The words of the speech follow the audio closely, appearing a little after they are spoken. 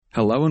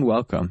Hello and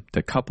welcome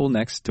to Couple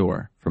Next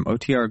Door from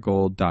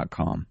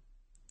OTRGold.com.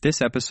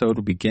 This episode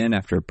will begin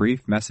after a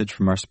brief message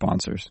from our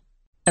sponsors.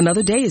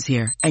 Another day is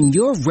here, and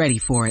you're ready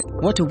for it.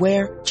 What to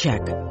wear?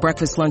 Check.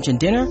 Breakfast, lunch, and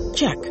dinner?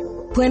 Check.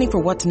 Planning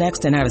for what's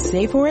next and how to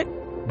save for it?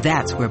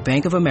 That's where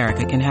Bank of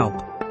America can help.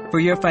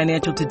 For your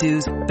financial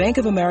to-dos, Bank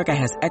of America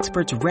has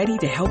experts ready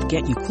to help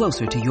get you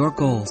closer to your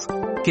goals.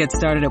 Get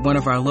started at one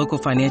of our local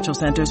financial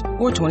centers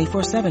or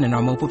 24/7 in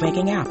our mobile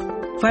banking app.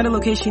 Find a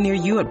location near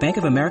you at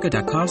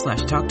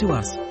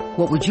bankofamerica.com/talktous.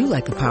 What would you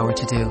like the power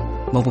to do?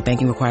 Mobile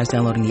banking requires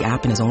downloading the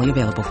app and is only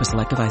available for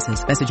select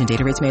devices. Message and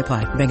data rates may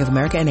apply. Bank of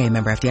America N.A.,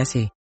 member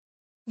FDIC.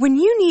 When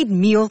you need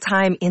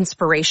mealtime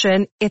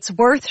inspiration, it's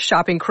worth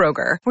shopping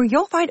Kroger, where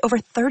you'll find over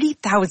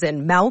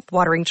 30,000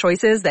 mouth-watering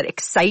choices that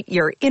excite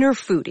your inner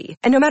foodie.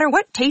 And no matter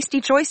what tasty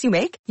choice you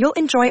make, you'll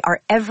enjoy our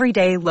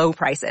everyday low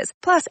prices,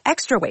 plus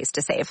extra ways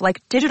to save,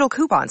 like digital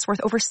coupons worth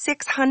over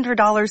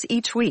 $600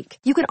 each week.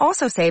 You can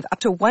also save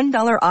up to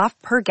 $1 off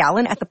per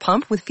gallon at the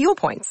pump with fuel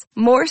points.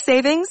 More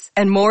savings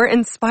and more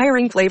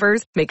inspiring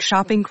flavors make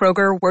shopping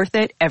Kroger worth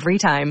it every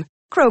time.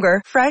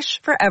 Kroger, fresh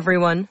for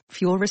everyone.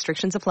 Fuel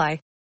restrictions apply.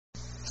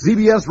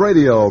 CBS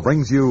Radio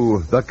brings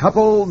you The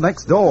Couple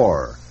Next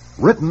Door,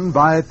 written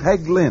by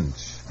Peg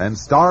Lynch and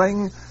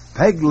starring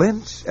Peg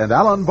Lynch and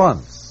Alan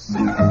Bunce.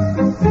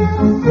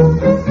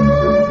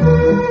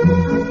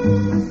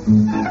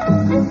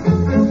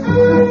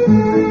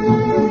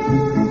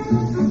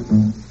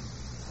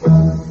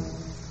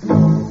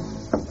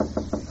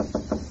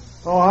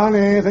 Oh,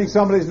 honey, I think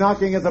somebody's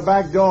knocking at the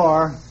back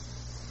door.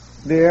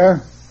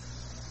 Dear?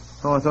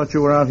 Oh, I thought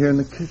you were out here in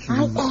the kitchen.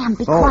 I am.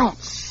 Be quiet.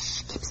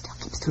 Shh. Keep still.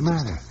 What's the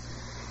matter?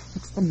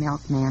 It's the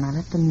milkman. I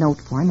left a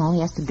note for him. All he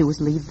has to do is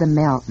leave the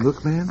milk.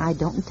 Milkman? I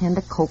don't intend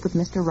to cope with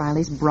Mr.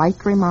 Riley's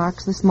bright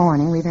remarks this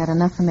morning. We've had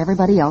enough from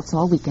everybody else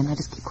all weekend. I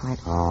just keep quiet.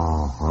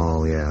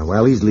 Oh, yeah.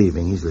 Well, he's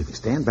leaving.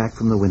 Stand back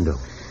from the window.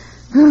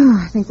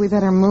 I think we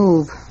better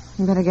move.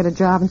 We better get a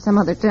job in some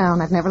other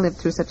town. I've never lived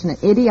through such an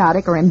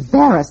idiotic or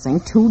embarrassing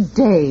 2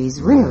 days,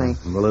 really.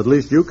 Well, at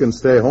least you can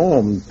stay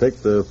home.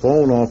 Take the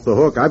phone off the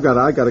hook. I got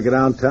to get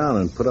downtown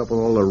and put up with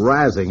all the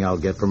razzing I'll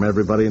get from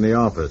everybody in the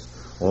office.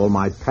 All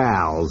my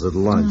pals at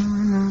lunch.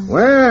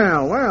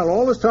 Well,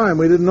 all this time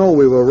we didn't know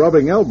we were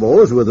rubbing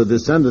elbows with a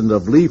descendant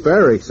of Leif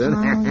Erikson.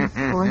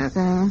 Poor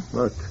thing.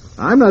 Look,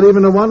 I'm not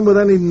even the one with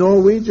any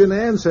Norwegian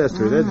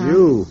ancestry. That's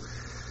you.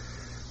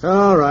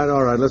 All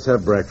right. Let's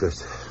have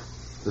breakfast.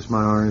 Is this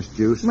my orange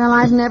juice? Well,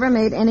 I've never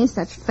made any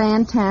such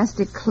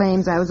fantastic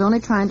claims. I was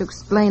only trying to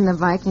explain the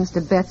Vikings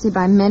to Betsy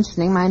by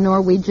mentioning my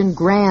Norwegian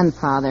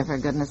grandfather, for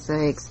goodness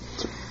sakes.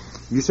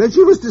 You said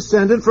she was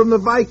descended from the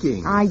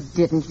Vikings. I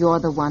didn't. You're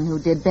the one who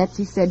did.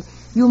 Betsy said,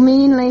 you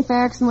mean Leif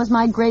Erikson was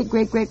my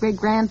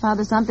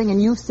great-great-great-great-grandfather something?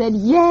 And you said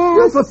yes.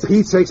 Well, for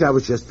Pete's sakes, I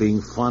was just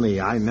being funny.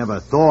 I never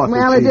thought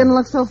Well, it didn't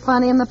look so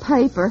funny in the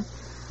paper.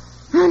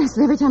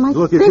 Honestly, every time I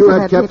Look, think if you of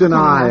had that kept an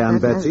eye on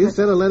that, Betsy,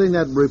 instead of letting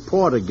that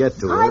reporter get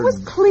to her... I was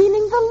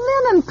cleaning the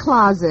linen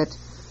closet.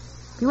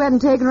 If you hadn't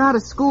taken her out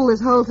of school, this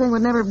whole thing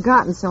would never have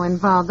gotten so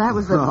involved. That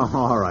was the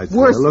all right,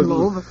 worst Look,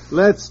 move.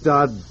 Let's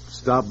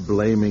stop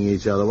blaming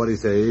each other. What do you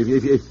say?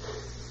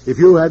 If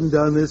you hadn't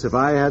done this, if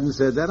I hadn't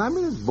said that, I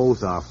mean, it's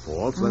both our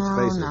faults, let's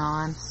face it. No,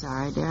 I'm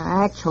sorry, dear.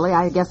 Actually,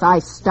 I guess I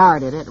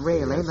started it,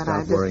 really. Yeah, but stop I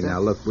just, worrying now.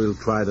 Look, we'll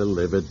try to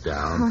live it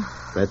down.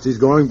 Betsy's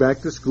going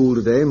back to school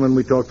today, and when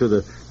we talked to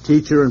the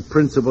teacher and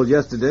principal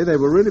yesterday, they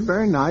were really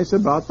very nice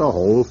about the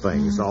whole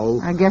thing, so...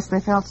 I guess they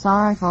felt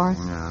sorry for us.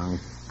 No.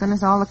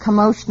 Goodness, all the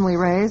commotion we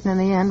raised, and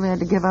in the end we had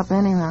to give up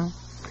anyhow. In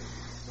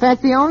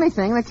fact, the only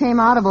thing that came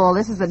out of all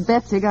this is that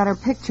Betsy got her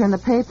picture in the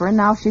paper, and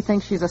now she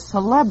thinks she's a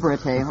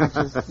celebrity, which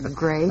is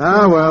great.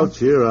 Well,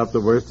 cheer up. The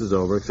worst is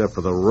over, except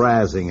for the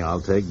razzing I'll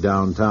take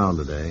downtown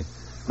today.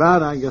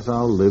 But I guess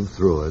I'll live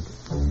through it.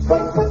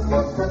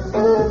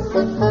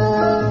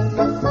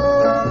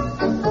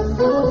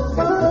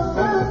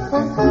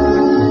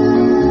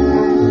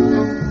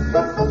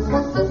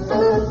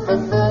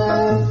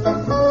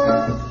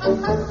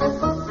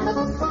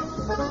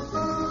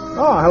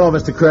 Oh, hello,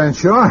 Mr.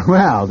 Crenshaw.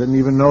 Well, didn't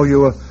even know you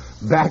were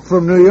back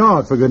from New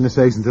York, for goodness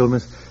sakes, until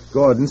Miss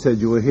Gordon said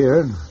you were here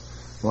and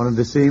wanted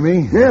to see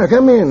me. Yeah,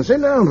 come in. Sit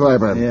down,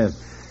 Viper. Yes.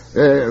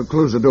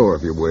 Close the door,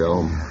 if you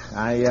will.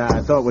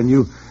 I thought when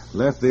you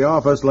left the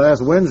office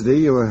last Wednesday,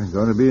 you were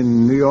going to be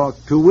in New York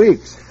 2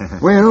 weeks.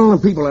 Well, the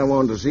people I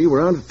wanted to see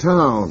were out of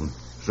town,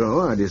 so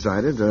I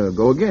decided to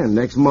go again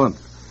next month.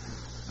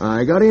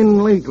 I got in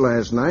late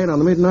last night on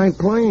the midnight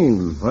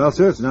plane. Well,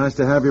 sir, it's nice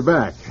to have you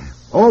back.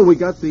 Oh, we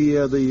got the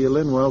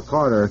Linwell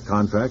Carter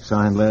contract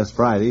signed last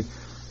Friday.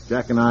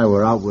 Jack and I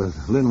were out with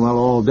Linwell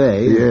all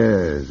day.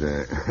 Yes,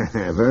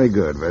 very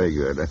good, very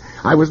good.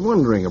 I was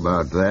wondering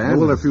about that.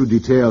 Well, a few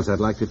details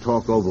I'd like to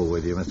talk over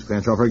with you, Mr.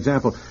 Crenshaw. For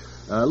example,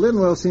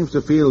 Linwell seems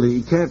to feel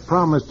he can't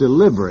promise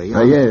delivery.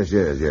 Yes.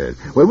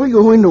 Well, we'll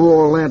go into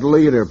all that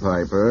later,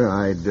 Piper.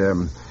 I'd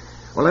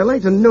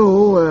like to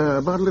know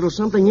about a little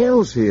something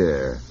else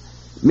here.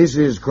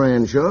 Mrs.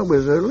 Cranshaw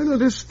was a little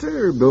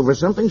disturbed over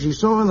something she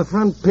saw on the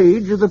front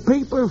page of the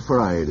paper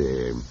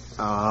Friday.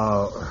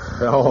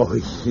 Oh,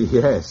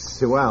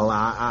 yes. Well,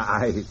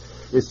 I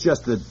it's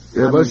just that...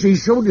 Well, she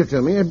showed it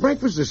to me at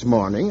breakfast this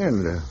morning,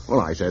 and,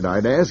 I said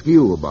I'd ask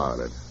you about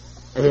it.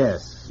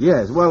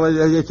 Yes. Well,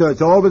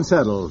 it's all been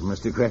settled,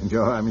 Mr.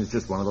 Cranshaw. I mean, it's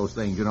just one of those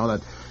things,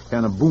 that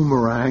kind of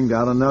boomeranged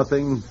out of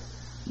nothing.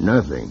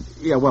 Nothing?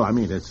 Yeah, well, I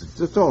mean,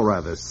 it's all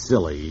rather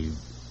silly.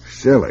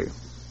 Silly?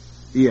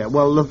 Yeah,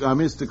 well, look,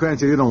 Mr.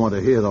 Cranshaw, you don't want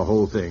to hear the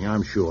whole thing,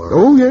 I'm sure.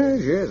 Oh,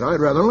 yes. I'd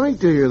rather like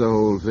to hear the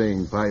whole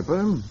thing,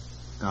 Piper.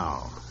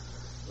 Oh.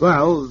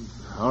 Well,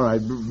 all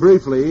right,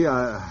 briefly,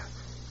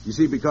 you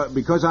see,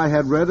 because I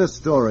had read a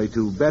story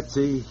to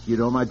Betsy,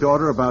 my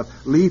daughter, about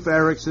Leif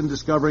Erikson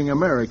discovering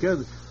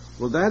America,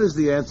 well, that is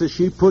the answer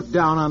she put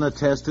down on a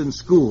test in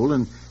school,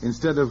 and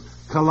instead of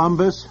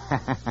Columbus...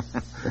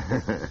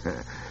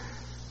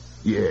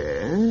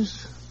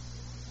 Yes?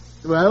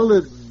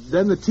 Well,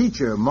 then the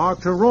teacher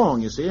marked her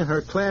wrong, you see, and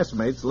her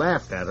classmates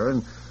laughed at her,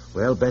 and,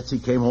 well, Betsy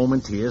came home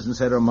in tears and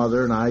said her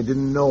mother and I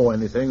didn't know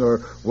anything,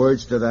 or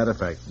words to that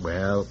effect.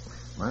 Well,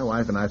 my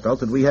wife and I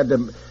felt that we had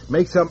to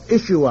make some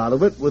issue out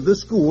of it with the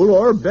school,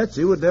 or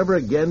Betsy would never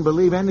again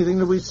believe anything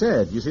that we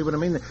said. You see what I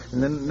mean?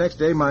 And then the next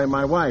day,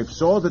 my wife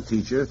saw the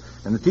teacher,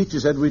 and the teacher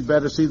said we'd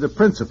better see the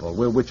principal,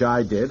 which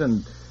I did,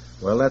 and...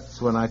 Well,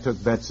 that's when I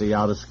took Betsy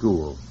out of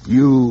school.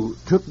 You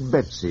took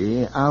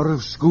Betsy out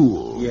of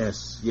school?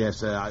 Yes.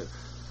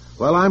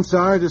 Well, I'm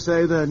sorry to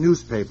say the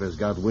newspapers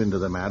got wind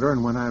of the matter,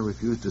 and when I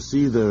refused to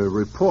see the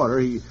reporter,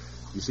 he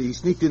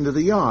sneaked into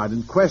the yard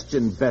and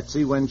questioned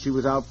Betsy when she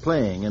was out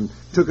playing and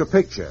took a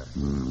picture.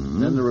 Mm-hmm.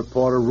 Then the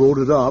reporter wrote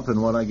it up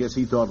in what I guess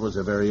he thought was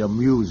a very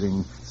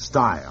amusing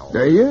style.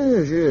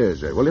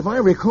 Yes. Well, if I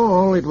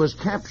recall, it was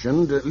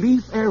captioned,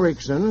 Leif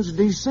Erikson's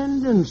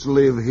descendants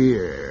live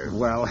here.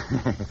 Well...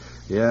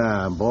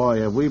 Yeah,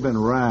 boy, have we been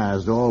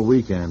razzed all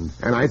weekend.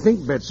 And I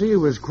think Betsy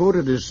was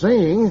quoted as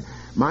saying,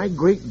 my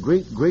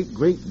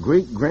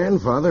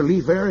great-great-great-great-great-grandfather,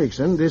 Leif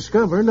Erikson,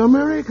 discovered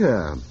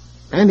America.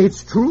 And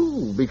it's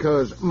true,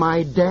 because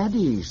my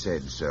daddy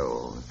said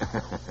so.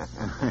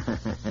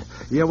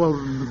 Yeah, well,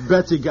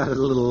 Betsy got a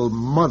little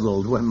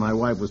muddled when my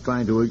wife was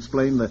trying to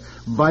explain the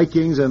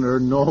Vikings and her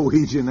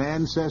Norwegian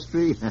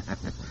ancestry.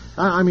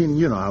 I mean,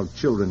 you know how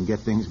children get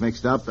things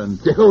mixed up and...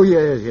 Oh,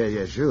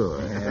 yeah, sure.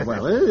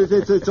 Well,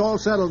 it's all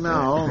settled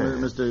now,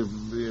 Mr.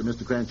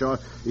 Cranshaw.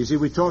 You see,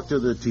 we talked to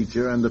the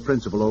teacher and the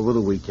principal over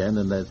the weekend,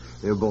 and they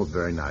were both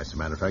very nice, as a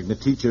matter of fact. And the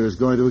teacher is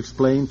going to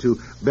explain to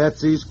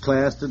Betsy's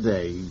class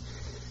today...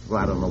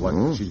 Well, I don't know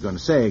what she's going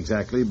to say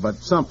exactly, but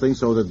something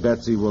so that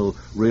Betsy will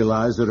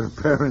realize that her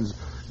parents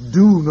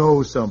do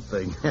know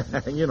something.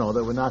 That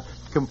we're not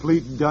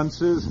complete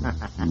dunces.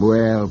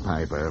 Well,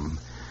 Piper,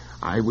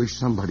 I wish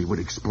somebody would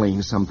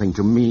explain something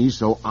to me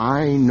so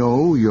I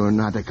know you're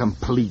not a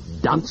complete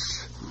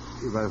dunce.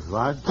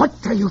 What?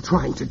 What are you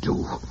trying to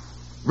do?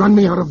 Run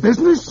me out of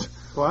business?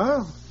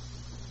 Well,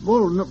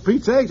 no,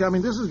 Pete's sakes, I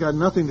mean, this has got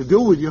nothing to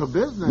do with your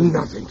business.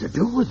 Nothing to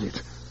do with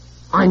it.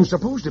 I'm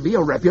supposed to be a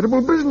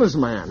reputable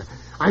businessman.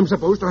 I'm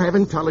supposed to have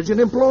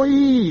intelligent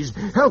employees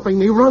helping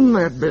me run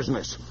that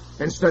business.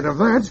 Instead of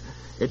that,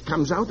 it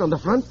comes out on the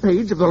front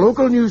page of the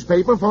local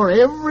newspaper for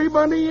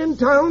everybody in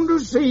town to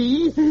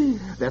see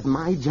that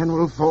my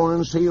general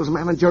foreign sales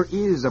manager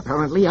is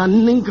apparently a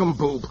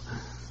nincompoop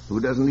who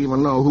doesn't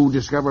even know who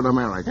discovered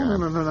America.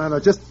 No.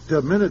 Just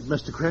a minute,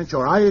 Mr.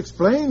 Crenshaw. I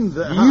explained...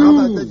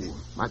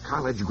 a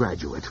college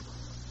graduate.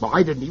 Well,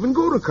 I didn't even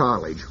go to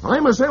college.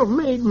 I'm a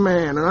self-made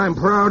man, and I'm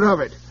proud of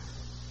it.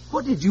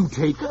 What did you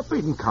take up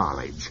in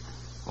college?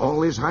 All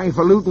this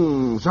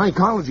highfalutin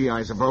psychology,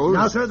 I suppose.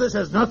 Now, sir, this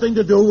has nothing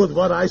to do with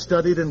what I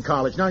studied in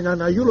college. Now,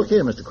 you look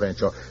here, Mr.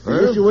 Crenshaw.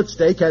 The issue at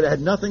stake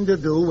had nothing to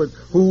do with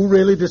who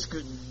really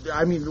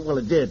I mean, well,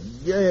 it did.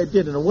 Yeah, it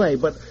did in a way,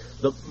 but...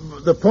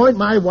 The point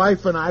my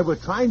wife and I were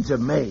trying to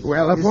make...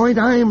 Well, the point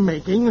I'm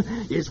making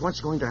is what's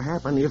going to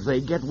happen if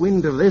they get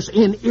wind of this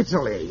in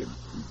Italy.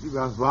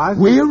 What?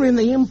 We're in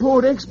the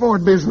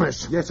import-export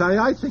business. Yes,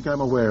 I think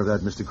I'm aware of that,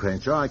 Mr.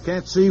 Crenshaw. I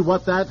can't see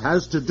what that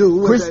has to do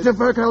with...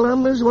 Christopher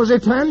Columbus was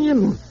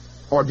Italian.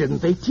 Or didn't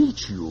they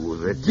teach you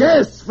that...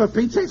 Yes, for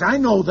Pete's sake, I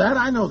know that,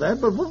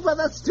 but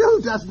that still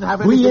doesn't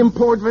have anything... We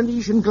import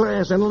Venetian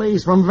glass and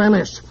lace from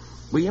Venice.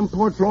 We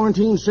import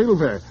Florentine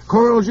silver,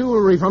 coral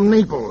jewelry from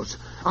Naples.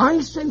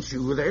 I sent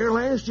you there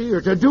last year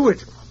to do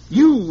it.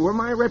 You were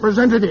my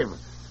representative.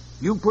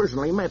 You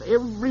personally met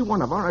every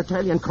one of our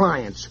Italian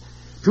clients,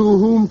 to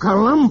whom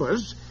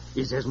Columbus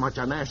is as much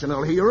a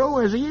national hero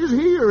as he is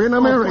here in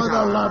America. Oh, for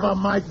the love of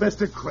Mike,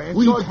 Mr. Crenshaw.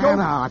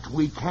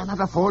 We cannot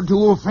afford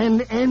to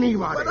offend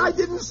anybody. But I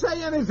didn't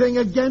say anything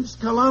against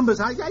Columbus.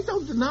 I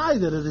don't deny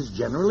that it is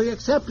generally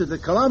accepted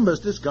that Columbus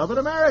discovered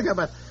America,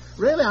 but...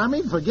 Really, I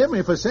mean, forgive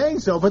me for saying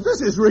so, but this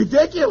is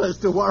ridiculous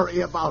to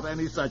worry about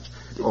any such...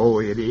 Oh,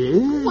 it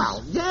is?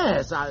 Well,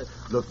 yes.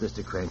 Look,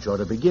 Mr. Crenshaw,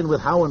 to begin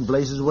with, how in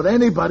blazes would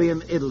anybody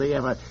in Italy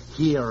ever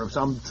hear of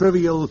some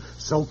trivial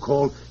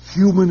so-called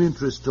human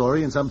interest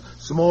story in some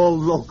small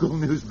local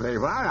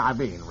newspaper? I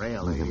mean,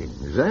 really.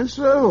 Is that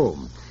so?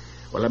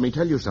 Well, let me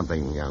tell you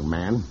something, young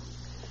man.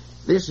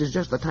 This is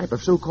just the type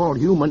of so-called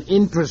human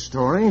interest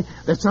story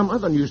that some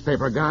other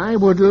newspaper guy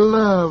would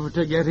love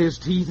to get his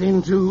teeth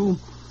into.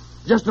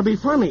 Just to be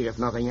funny, if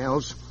nothing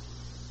else.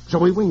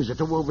 So he wings it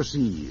to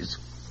overseas.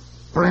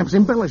 Perhaps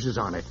embellishes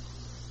on it.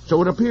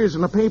 So it appears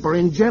in a paper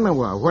in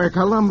Genoa, where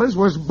Columbus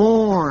was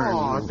born.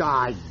 Oh,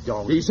 I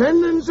don't.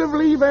 Descendants of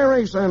Leif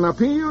Erikson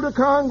appeal to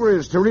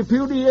Congress to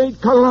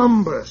repudiate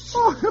Columbus.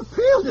 Oh,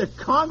 appeal to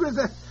Congress?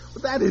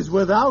 That is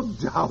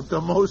without doubt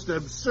the most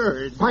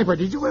absurd. Piper,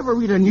 did you ever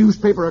read a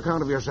newspaper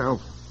account of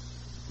yourself?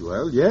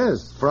 Well,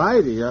 yes.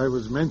 Friday I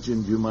was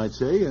mentioned, you might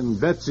say, in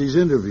Betsy's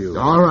interview.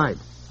 All right.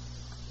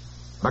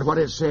 But what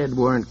it said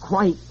weren't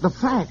quite the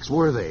facts,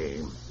 were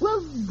they?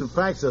 Well, the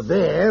facts are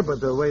there, but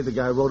the way the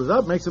guy wrote it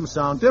up makes them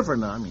sound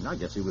different. I mean, I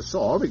guess he was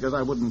sore because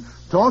I wouldn't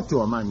talk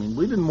to him. I mean,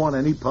 we didn't want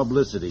any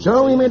publicity.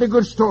 So he made a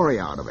good story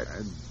out of it.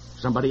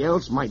 Somebody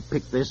else might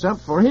pick this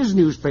up for his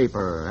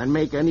newspaper and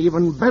make an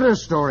even better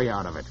story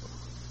out of it.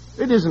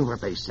 It isn't what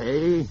they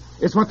say.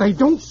 It's what they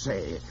don't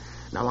say.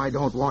 Now, I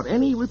don't want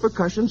any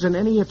repercussions in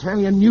any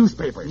Italian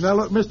newspapers. Now,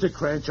 look, Mr.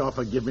 Crenshaw,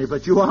 forgive me,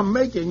 but you are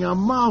making a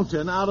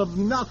mountain out of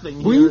nothing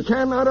here. We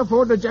cannot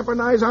afford to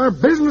jeopardize our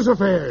business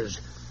affairs.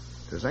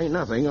 To say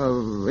nothing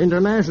of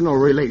international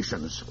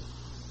relations.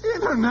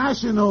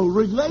 International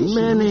relations?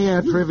 Many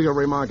a trivial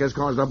remark has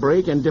caused a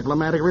break in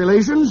diplomatic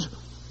relations.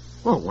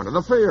 Well, one of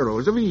the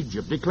pharaohs of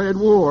Egypt declared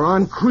war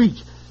on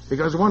Crete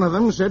because one of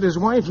them said his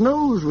wife's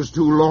nose was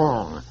too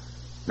long.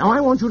 Now, I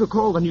want you to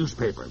call the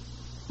newspaper.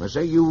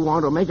 Say you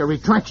want to make a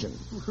retraction.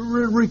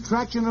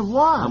 Retraction of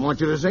what? I want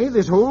you to say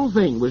this whole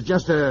thing was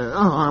just a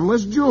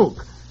harmless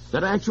joke.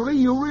 That actually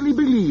you really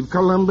believe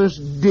Columbus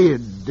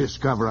did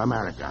discover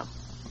America.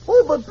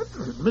 Oh, but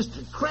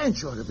Mr.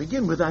 Crenshaw, to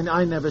begin with,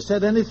 I never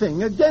said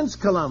anything against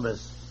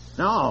Columbus.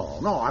 No,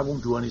 I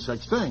won't do any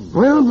such thing.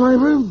 Well,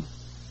 Piper,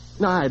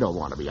 I don't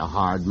want to be a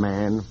hard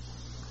man.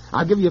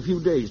 I'll give you a few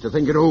days to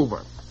think it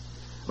over.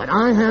 But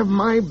I have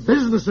my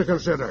business to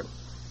consider.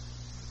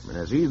 And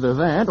it's either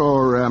that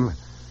or,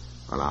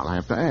 well, I'll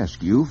have to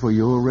ask you for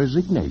your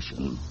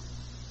resignation.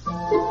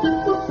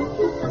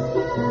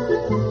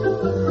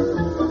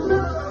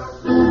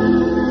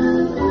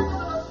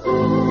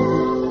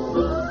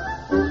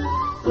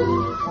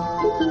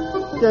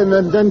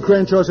 And then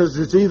Crenshaw says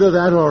it's either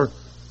that or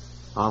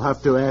I'll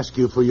have to ask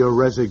you for your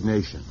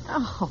resignation.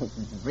 Oh,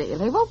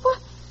 really? Well,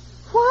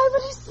 why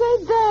would he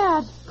say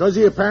that? Because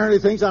he apparently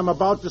thinks I'm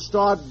about to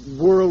start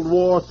World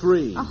War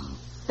III. Oh,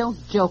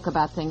 don't joke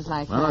about things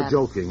like that. I'm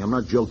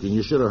not joking.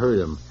 You should have heard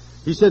him.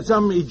 He said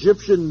some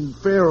Egyptian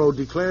pharaoh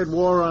declared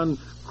war on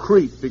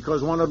Crete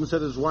because one of them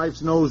said his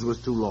wife's nose was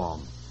too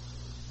long.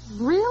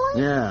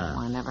 Really? Yeah.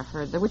 Oh, I never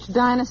heard that. Which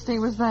dynasty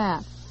was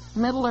that?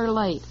 Middle or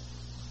late?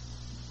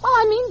 Well,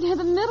 I mean,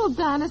 the Middle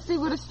Dynasty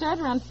would have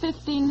started around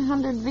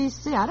 1500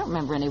 V.C. I don't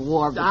remember any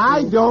war between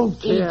I don't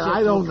care. Egypt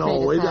I don't know.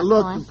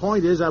 Look, point. the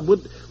point is,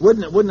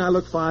 wouldn't I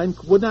look fine?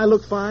 Wouldn't I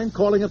look fine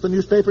calling up the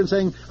newspaper and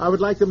saying I would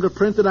like them to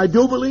print that I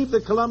do believe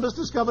that Columbus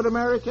discovered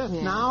America?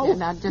 Yeah, now? Yeah,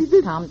 now, just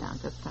calm down.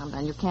 Just calm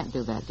down. You can't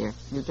do that, dear.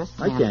 You just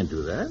can't. I can't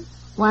do that.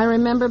 Well, I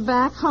remember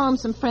back home,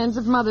 some friends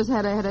of mother's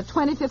had a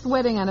 25th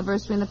wedding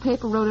anniversary, and the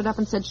paper wrote it up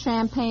and said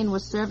champagne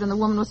was served, and the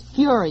woman was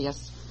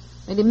furious.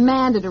 They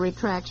demanded a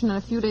retraction, and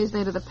a few days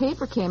later the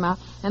paper came out,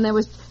 and there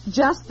was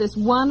just this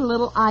one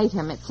little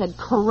item. It said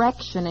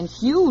correction in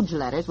huge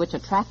letters, which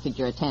attracted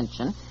your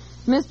attention.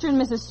 Mr.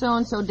 and Mrs.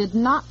 So-and-so did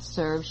not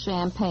serve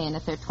champagne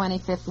at their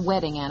 25th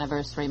wedding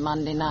anniversary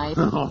Monday night.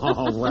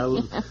 Oh,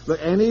 well,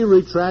 any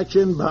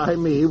retraction by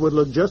me would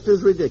look just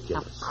as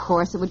ridiculous. Of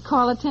course, it would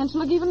call attention,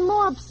 look even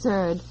more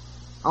absurd.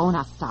 Oh,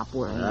 now stop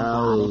worrying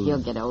about it. You'll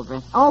get over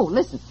it. Oh,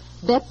 listen.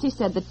 Betsy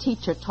said the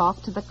teacher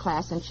talked to the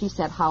class, and she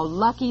said how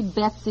lucky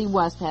Betsy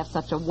was to have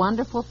such a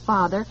wonderful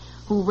father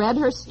who read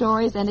her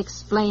stories and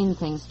explained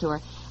things to her.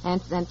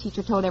 And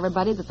teacher told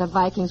everybody that the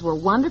Vikings were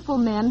wonderful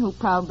men who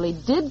probably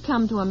did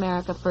come to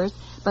America first,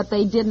 but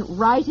they didn't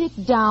write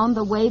it down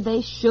the way they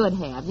should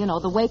have. You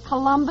know, the way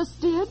Columbus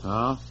did.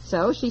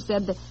 So she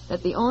said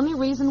that the only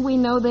reason we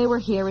know they were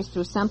here is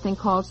through something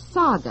called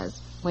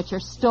sagas, which are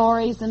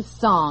stories and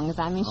songs.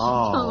 I mean, she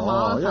told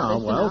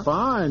them all.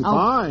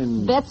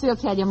 Fine. Betsy will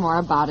tell you more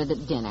about it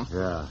at dinner.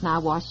 Yeah.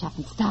 Now wash up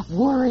and stop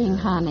worrying,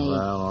 honey.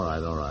 Well, all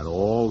right.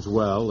 All's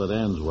well that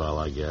ends well,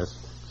 I guess.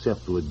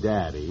 Except with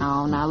Daddy.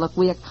 Oh, now, look,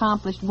 we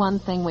accomplished one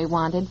thing we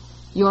wanted.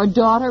 Your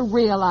daughter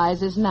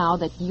realizes now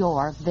that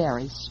you're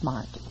very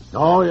smart.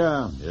 Oh,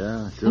 yeah.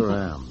 Yeah, sure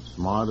am.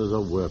 Smart as a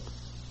whip.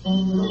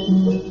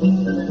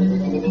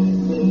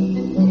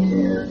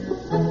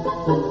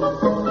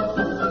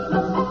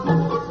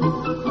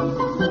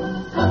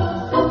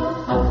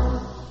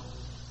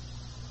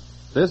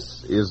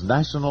 This is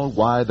National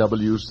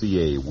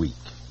YWCA Week.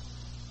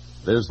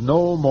 There's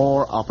no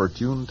more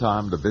opportune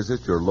time to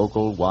visit your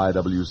local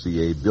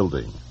YWCA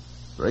building.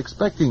 They're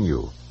expecting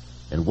you.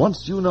 And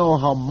once you know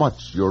how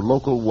much your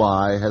local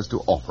Y has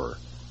to offer,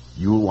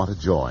 you'll want to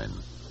join.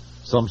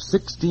 Some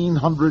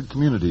 1,600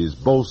 communities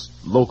boast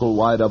local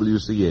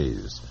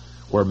YWCAs,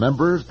 where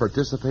members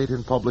participate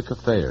in public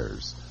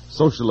affairs,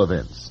 social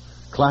events,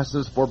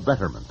 classes for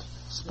betterment,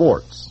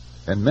 sports,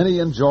 and many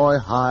enjoy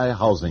high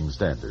housing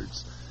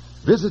standards.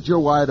 Visit your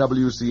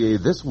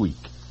YWCA this week,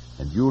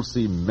 and you'll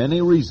see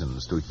many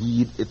reasons to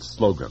heed its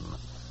slogan.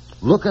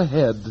 Look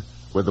ahead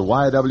with the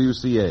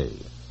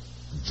YWCA.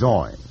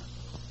 Join.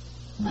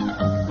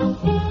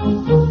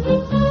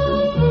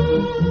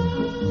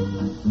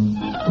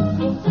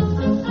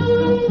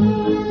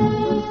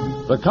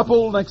 The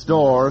Couple Next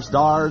Door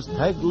stars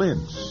Peg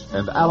Lynch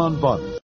and Alan Bunce.